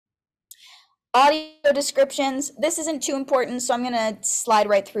Audio descriptions, this isn't too important, so I'm going to slide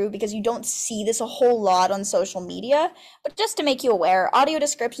right through because you don't see this a whole lot on social media. But just to make you aware, audio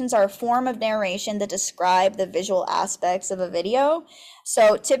descriptions are a form of narration that describe the visual aspects of a video.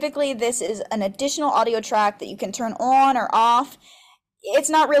 So typically this is an additional audio track that you can turn on or off. It's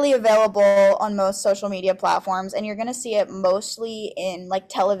not really available on most social media platforms, and you're going to see it mostly in like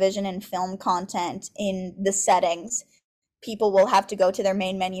television and film content in the settings. People will have to go to their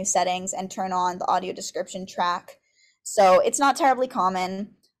main menu settings and turn on the audio description track. So it's not terribly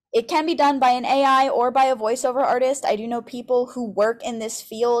common. It can be done by an AI or by a voiceover artist. I do know people who work in this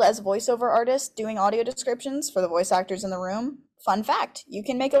field as voiceover artists doing audio descriptions for the voice actors in the room. Fun fact, you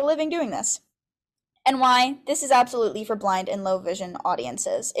can make a living doing this. And why? This is absolutely for blind and low vision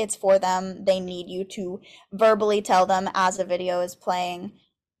audiences. It's for them. They need you to verbally tell them as a video is playing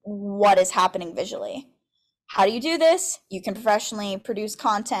what is happening visually. How do you do this? You can professionally produce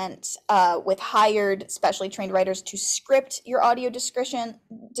content with hired, specially trained writers to script your audio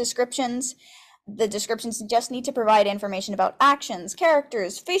descriptions. The descriptions just need to provide information about actions,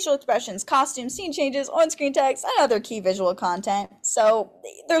 characters, facial expressions, costumes, scene changes, on-screen text, and other key visual content. So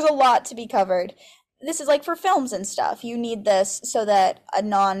there's a lot to be covered. This is like for films and stuff. You need this so that a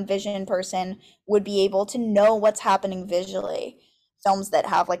non-vision person would be able to know what's happening visually. Films that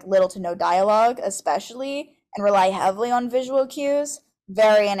have like little to no dialogue, especially, and rely heavily on visual cues,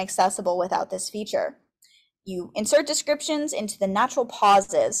 very inaccessible without this feature. You insert descriptions into the natural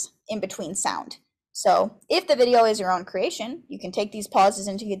pauses in between sound. So if the video is your own creation, you can take these pauses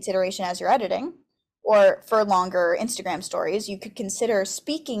into consideration as you're editing. Or for longer Instagram stories, you could consider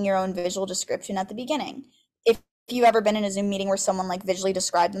speaking your own visual description at the beginning. If you've ever been in a Zoom meeting where someone like visually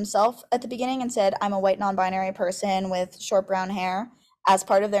described themselves at the beginning and said, I'm a white non-binary person with short brown hair as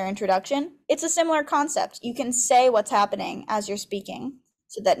part of their introduction, it's a similar concept. You can say what's happening as you're speaking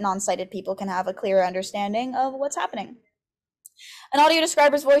so that non-sighted people can have a clearer understanding of what's happening. An audio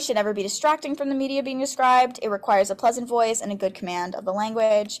describer's voice should never be distracting from the media being described. It requires a pleasant voice and a good command of the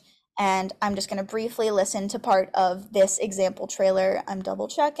language. And I'm just going to briefly listen to part of this example trailer. I'm double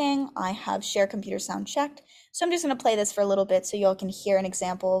checking. I have share computer sound checked. So I'm just going to play this for a little bit so y'all can hear an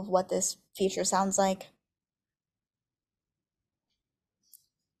example of what this feature sounds like.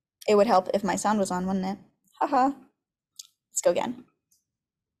 It would help if my sound was on, wouldn't it? Haha. Let's go again.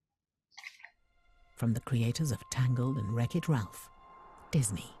 From the creators of Tangled and Wreck-It Ralph,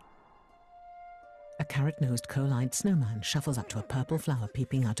 Disney. A carrot-nosed coal-eyed snowman shuffles up to a purple flower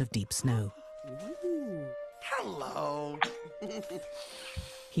peeping out of deep snow. Ooh, hello.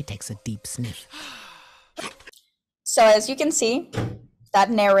 He takes a deep sniff. So as you can see, that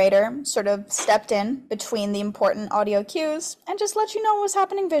narrator sort of stepped in between the important audio cues and just let you know what was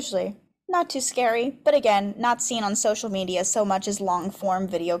happening visually. Not too scary, but again, not seen on social media so much as long-form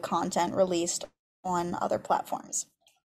video content released on other platforms.